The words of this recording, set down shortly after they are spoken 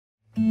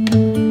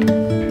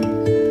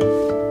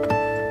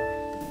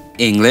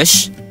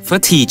English for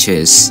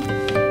teachers.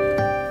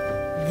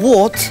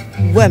 What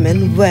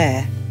women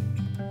wear.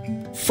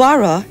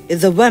 Farah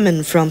is a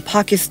woman from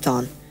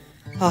Pakistan.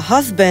 Her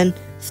husband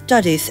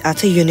studies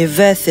at a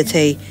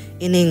university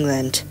in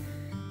England.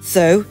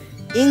 So,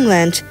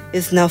 England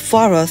is now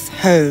Farah's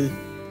home.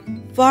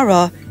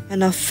 Farah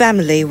and her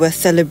family were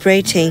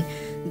celebrating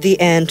the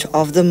end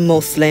of the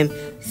Muslim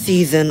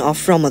season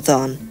of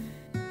Ramadan.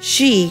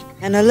 She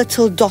and her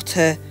little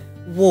daughter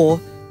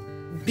wore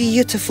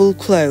beautiful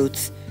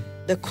clothes.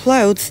 The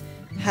clothes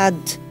had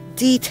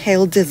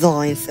detailed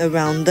designs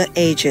around the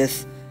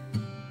edges.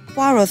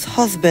 Farah's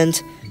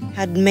husband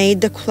had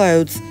made the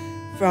clothes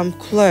from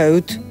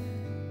cloth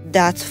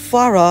that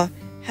Farah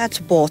had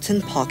bought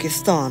in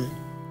Pakistan.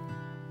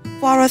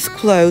 Farah's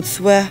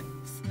clothes were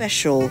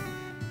special.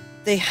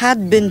 They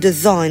had been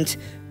designed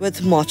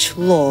with much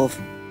love.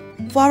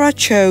 Farah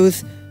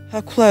chose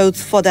her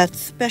clothes for that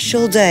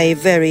special day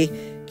very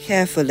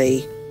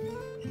carefully.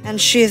 And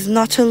she is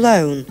not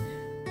alone.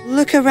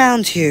 Look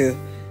around you.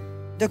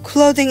 The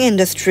clothing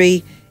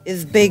industry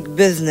is big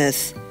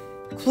business.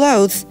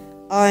 Clothes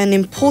are an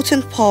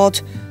important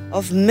part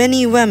of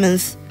many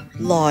women's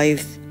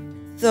lives.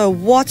 So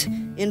what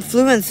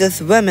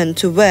influences women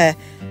to wear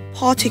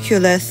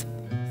particular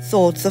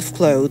sorts of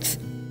clothes?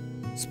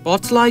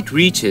 Spotlight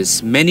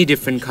reaches many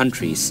different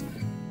countries.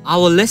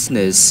 Our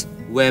listeners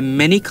wear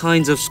many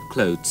kinds of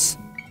clothes.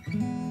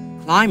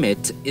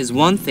 Climate is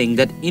one thing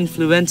that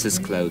influences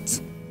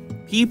clothes.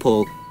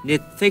 People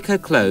knit thicker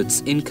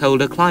clothes in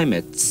colder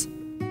climates.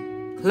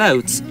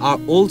 Clothes are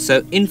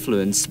also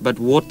influenced by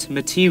what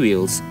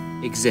materials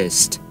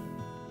exist.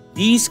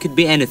 These could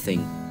be anything,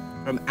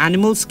 from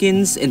animal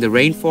skins in the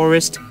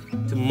rainforest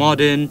to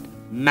modern,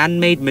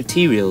 man-made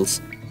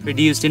materials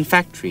produced in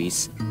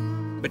factories.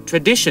 But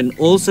tradition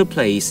also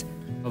plays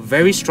a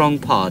very strong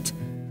part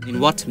in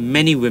what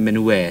many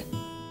women wear.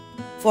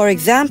 For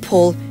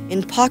example,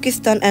 in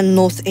Pakistan and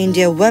North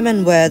India,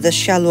 women wear the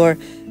shalwar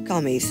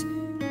kameez.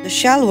 The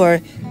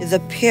shalwar is a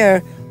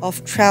pair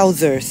of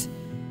trousers.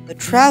 The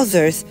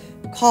trousers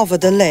cover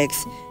the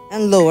legs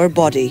and lower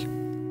body.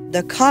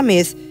 The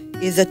kameez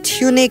is a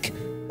tunic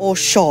or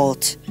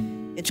short.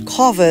 It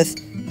covers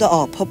the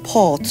upper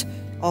part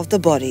of the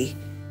body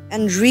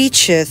and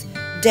reaches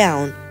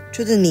down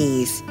to the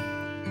knees.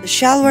 The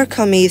shalwar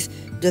kameez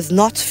does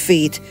not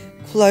fit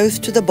close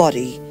to the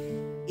body.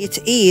 It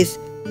is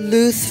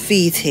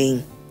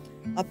loose-fitting.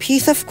 A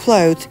piece of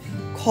cloth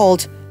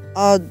called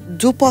a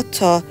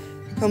dupatta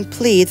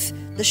completes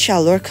the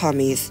shalwar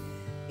kameez.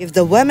 If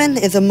the woman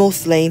is a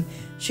Muslim,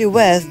 she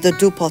wears the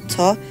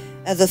dupatta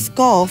as a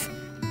scarf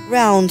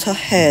round her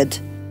head.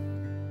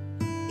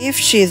 If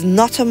she is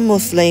not a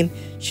Muslim,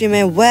 she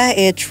may wear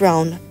it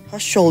round her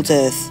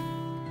shoulders.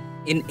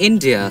 In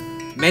India,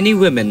 many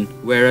women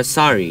wear a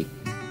sari.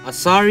 A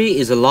sari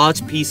is a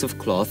large piece of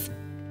cloth,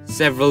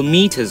 several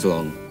meters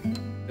long.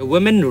 The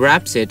woman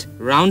wraps it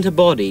round her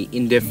body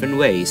in different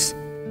ways.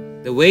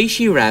 The way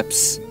she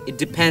wraps, it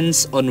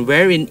depends on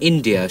where in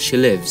India she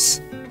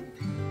lives.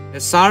 The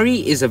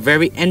sari is a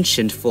very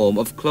ancient form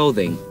of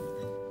clothing.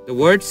 The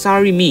word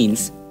sari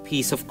means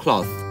piece of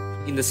cloth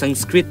in the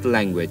Sanskrit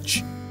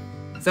language.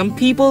 Some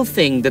people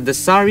think that the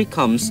sari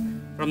comes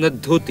from the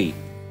dhoti.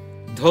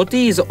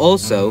 Dhoti is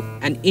also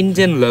an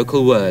Indian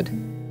local word.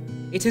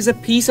 It is a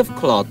piece of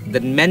cloth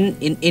that men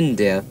in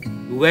India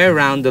wear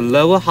around the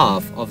lower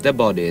half of their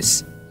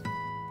bodies.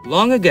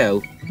 Long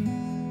ago,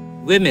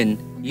 women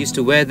used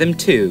to wear them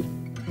too.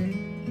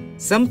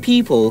 Some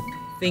people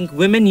think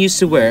women used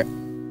to wear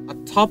a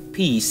top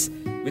piece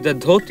with a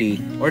dhoti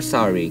or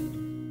sari.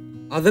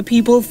 Other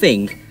people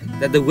think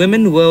that the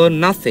women wore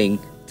nothing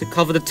to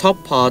cover the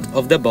top part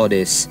of their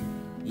bodies.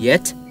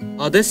 Yet,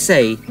 others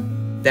say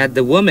that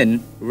the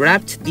woman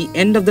wrapped the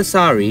end of the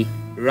sari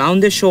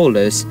round their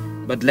shoulders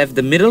but left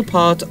the middle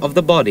part of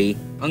the body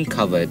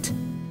uncovered.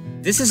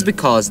 This is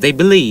because they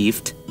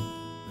believed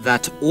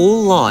that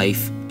all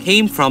life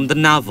came from the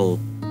navel,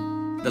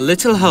 the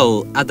little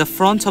hole at the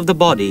front of the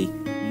body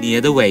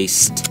near the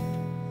waist.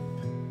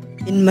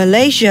 In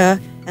Malaysia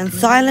and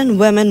Thailand,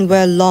 women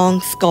wear long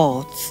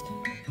skirts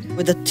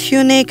with a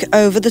tunic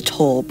over the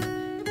top.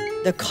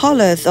 The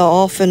colors are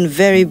often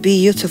very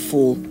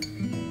beautiful.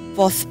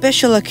 For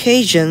special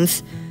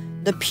occasions,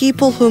 the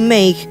people who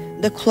make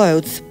the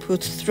clothes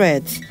put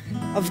threads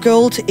of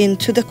gold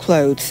into the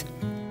clothes.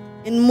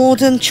 In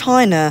modern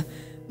China,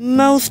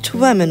 most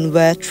women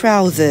wear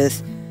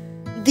trousers.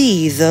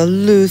 These are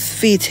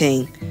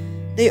loose-fitting.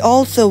 They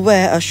also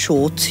wear a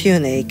short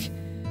tunic.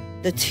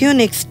 The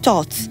tunic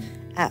starts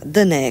at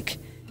the neck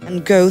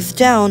and goes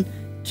down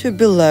to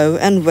below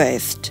and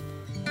waist.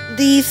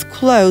 These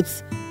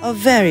clothes are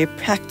very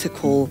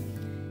practical.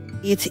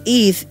 It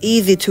is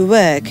easy to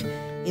work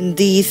in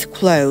these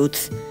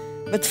clothes,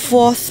 but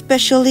for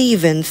special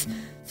events,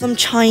 some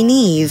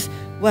Chinese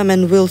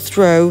women will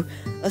throw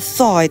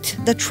aside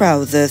the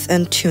trousers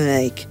and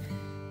tunic.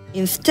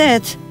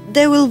 Instead,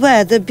 they will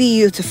wear the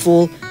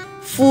beautiful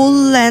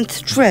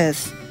full-length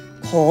dress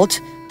called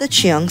the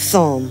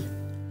cheongsam.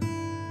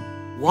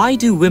 Why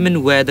do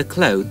women wear the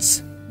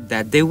clothes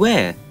that they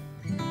wear?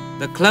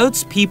 The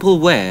clothes people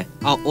wear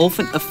are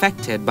often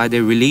affected by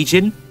their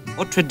religion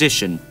or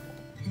tradition.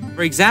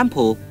 For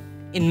example,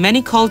 in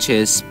many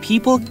cultures,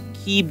 people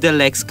keep their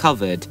legs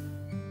covered.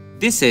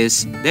 This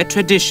is their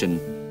tradition.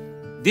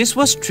 This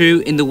was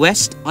true in the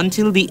West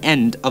until the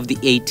end of the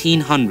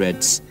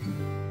 1800s.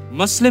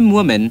 Muslim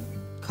women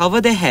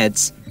cover their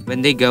heads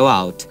when they go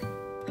out.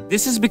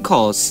 This is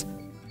because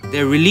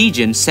their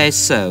religion says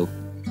so.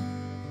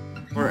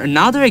 For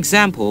another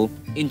example,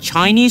 in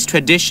Chinese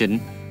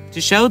tradition, to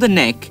show the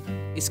neck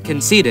is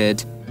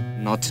considered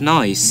not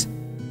nice.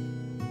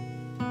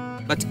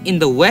 But in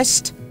the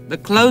West, the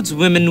clothes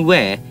women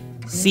wear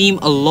seem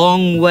a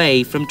long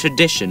way from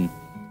tradition.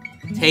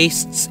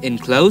 Tastes in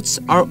clothes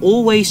are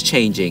always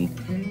changing,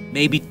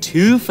 maybe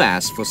too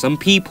fast for some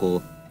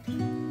people.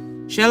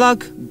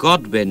 Sherlock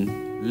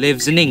Godwin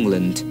lives in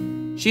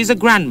England. She's a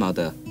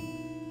grandmother.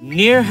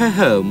 Near her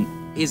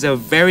home is a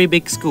very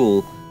big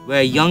school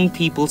where young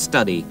people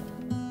study.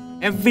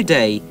 Every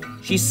day,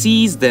 she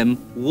sees them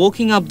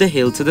walking up the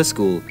hill to the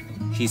school.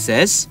 She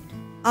says,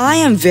 I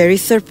am very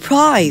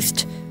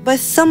surprised by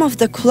some of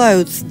the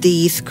clothes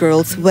these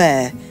girls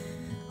wear.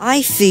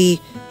 I see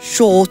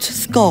short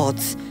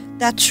skirts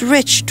that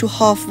reach to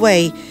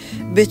halfway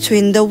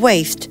between the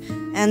waist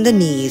and the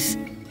knees.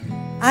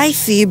 I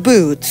see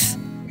boots.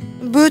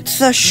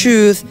 Boots are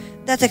shoes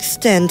that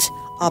extend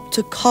up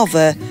to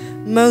cover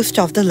most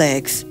of the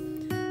legs.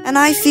 And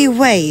I see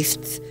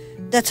waists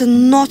that are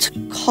not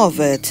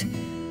covered.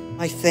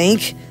 I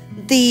think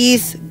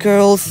these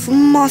girls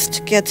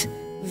must get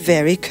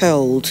very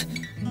cold.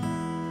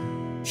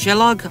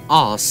 Sherlock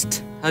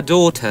asked her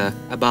daughter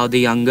about the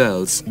young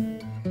girls.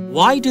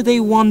 Why do they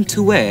want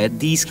to wear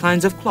these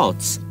kinds of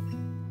clothes?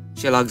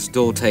 Sherlock's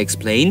daughter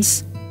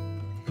explains,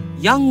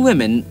 young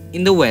women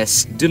in the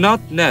West do not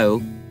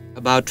know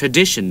about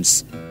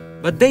traditions,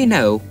 but they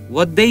know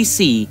what they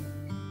see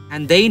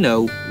and they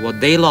know what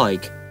they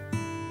like.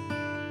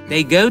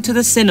 They go to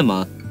the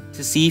cinema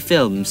to see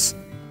films,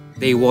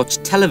 they watch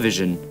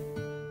television,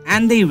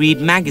 and they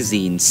read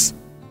magazines.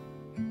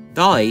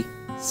 They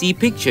see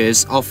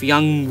pictures of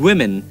young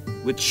women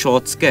with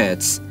short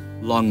skirts,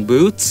 long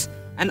boots,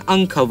 and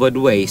uncovered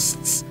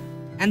waists,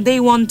 and they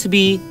want to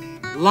be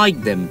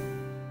like them.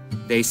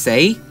 They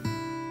say,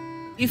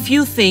 if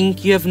you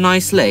think you have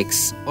nice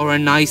legs or a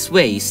nice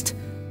waist,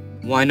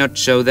 why not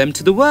show them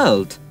to the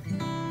world?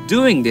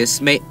 Doing this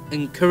may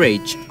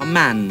encourage a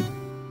man.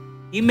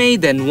 He may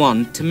then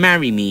want to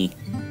marry me.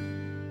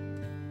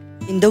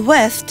 In the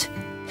West,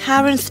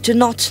 parents do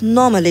not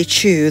normally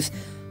choose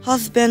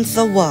husbands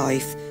or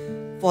wives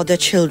for their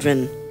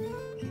children.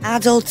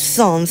 Adult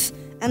sons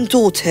and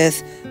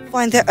daughters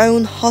find their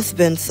own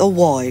husbands or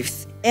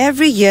wives.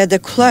 Every year the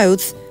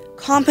clothes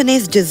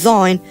companies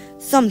design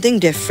something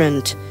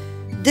different.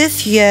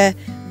 This year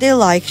they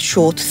like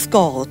short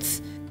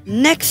skirts.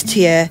 Next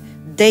year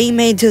they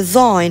may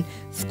design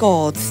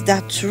skirts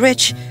that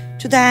reach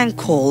to the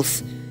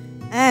ankles.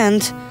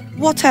 And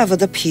whatever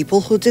the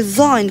people who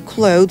design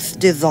clothes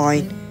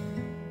design,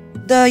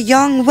 the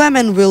young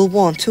women will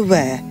want to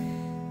wear.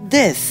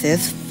 This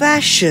is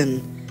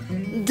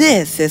fashion.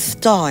 This is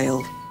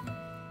style.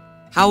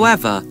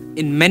 However,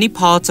 in many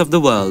parts of the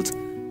world,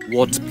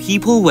 what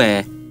people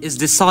wear is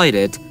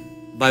decided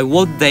by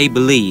what they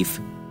believe.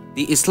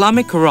 The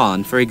Islamic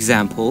Quran, for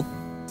example,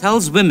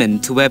 tells women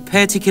to wear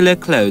particular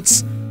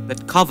clothes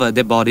that cover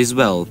their bodies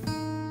well.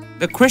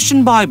 The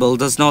Christian Bible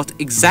does not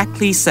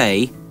exactly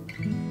say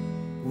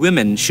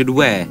women should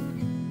wear,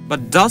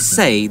 but does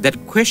say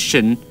that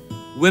Christian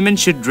women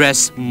should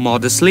dress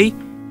modestly,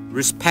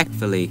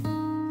 respectfully.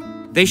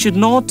 They should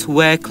not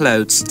wear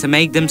clothes to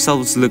make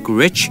themselves look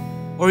rich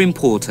or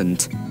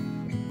important.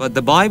 But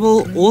the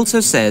Bible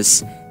also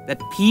says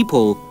that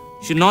people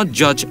should not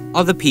judge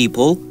other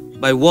people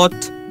by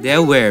what they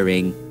are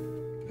wearing.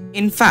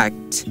 In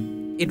fact,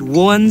 it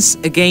warns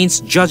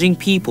against judging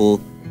people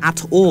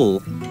at all.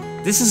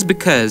 This is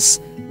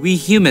because we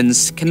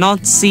humans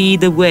cannot see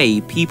the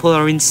way people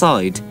are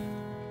inside.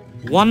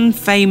 One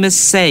famous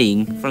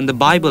saying from the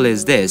Bible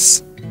is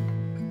this: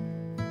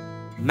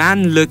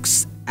 man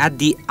looks at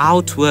the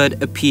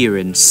outward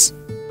appearance,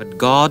 but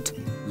God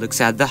looks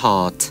at the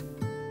heart.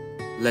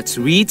 Let's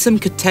read some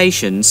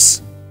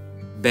quotations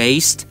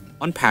based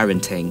on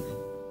parenting.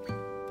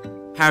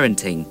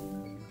 Parenting,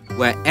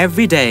 where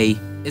every day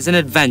is an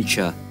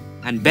adventure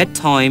and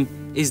bedtime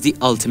is the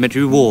ultimate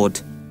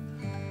reward.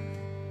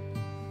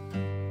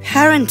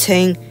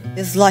 Parenting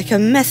is like a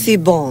messy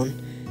bond,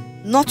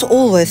 not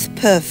always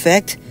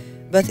perfect,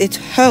 but it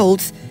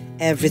holds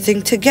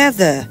everything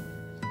together.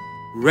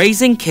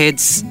 Raising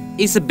kids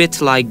is a bit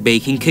like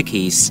baking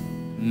cookies.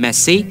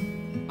 Messy,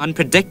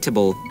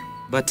 unpredictable,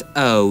 but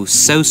oh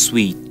so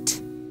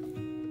sweet.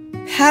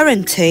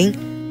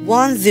 Parenting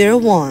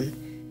 101.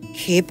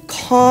 Keep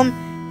calm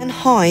and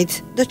hide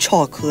the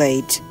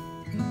chocolate.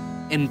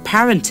 In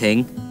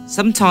parenting,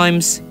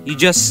 sometimes you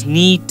just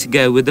need to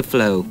go with the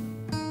flow.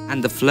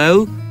 And the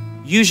flow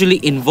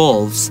usually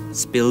involves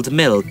spilled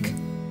milk.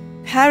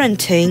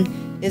 Parenting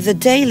is a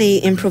daily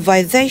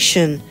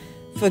improvisation.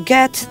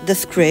 Forget the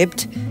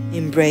script,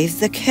 embrace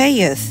the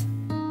chaos.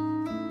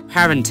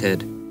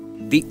 Parenthood,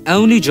 the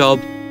only job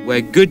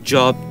where good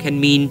job can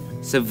mean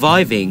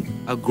surviving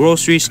a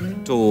grocery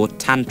store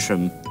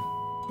tantrum.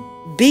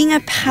 Being a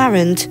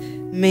parent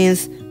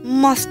means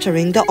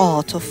mastering the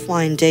art of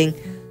finding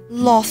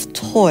lost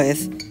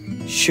toys,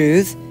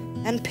 shoes,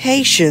 and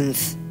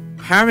patience.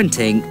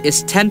 Parenting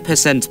is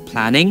 10%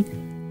 planning,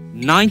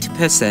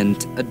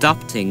 90%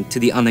 adapting to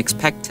the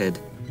unexpected.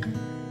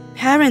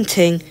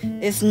 Parenting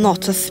is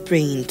not a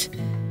sprint.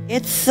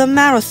 It's a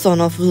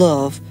marathon of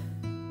love,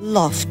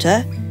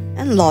 laughter,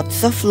 and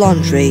lots of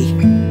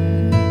laundry.